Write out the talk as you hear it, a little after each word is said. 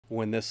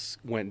when this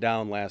went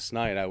down last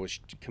night, I was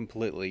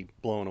completely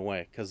blown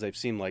away because they've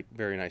seemed like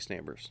very nice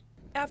neighbors.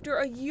 After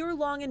a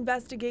year-long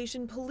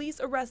investigation, police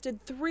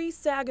arrested 3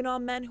 Saginaw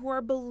men who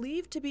are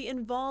believed to be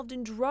involved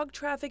in drug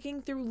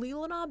trafficking through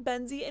Leelanau,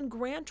 Benzie, and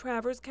Grand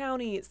Traverse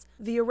counties.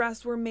 The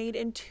arrests were made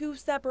in 2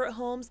 separate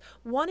homes,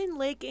 one in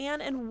Lake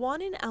Ann and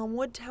one in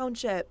Elmwood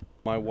Township.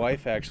 My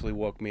wife actually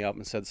woke me up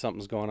and said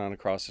something's going on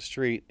across the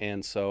street,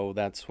 and so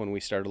that's when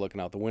we started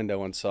looking out the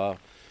window and saw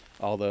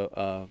all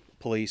the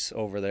police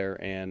over there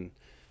and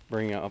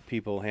bringing out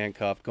people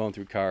handcuffed, going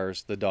through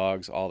cars, the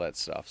dogs, all that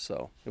stuff.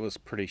 So it was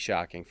pretty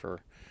shocking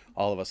for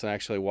all of us, and I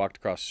actually walked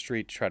across the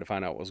street to try to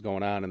find out what was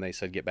going on, and they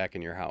said, get back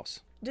in your house.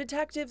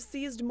 Detectives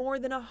seized more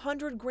than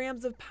 100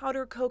 grams of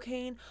powder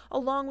cocaine,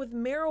 along with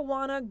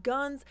marijuana,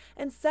 guns,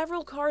 and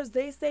several cars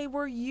they say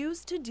were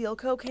used to deal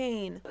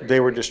cocaine.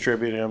 They were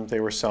distributing them, they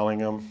were selling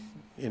them,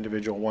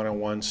 individual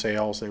one-on-one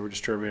sales, they were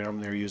distributing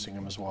them, they were using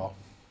them as well.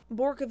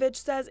 Borkovich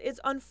says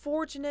it's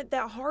unfortunate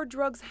that hard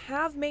drugs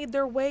have made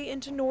their way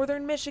into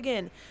northern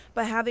Michigan,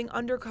 but having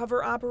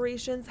undercover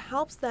operations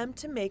helps them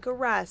to make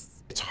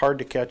arrests. It's hard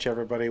to catch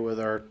everybody with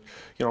our,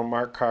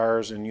 marked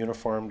cars and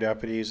uniformed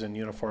deputies and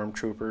uniformed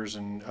troopers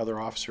and other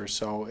officers,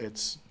 so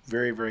it's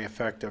very, very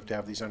effective to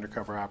have these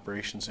undercover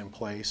operations in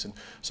place, and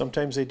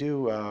sometimes they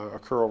do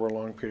occur over a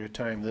long period of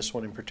time, this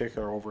one in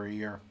particular over a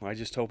year. I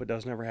just hope it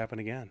doesn't ever happen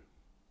again.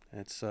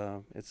 It's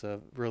a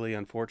really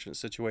unfortunate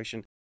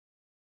situation.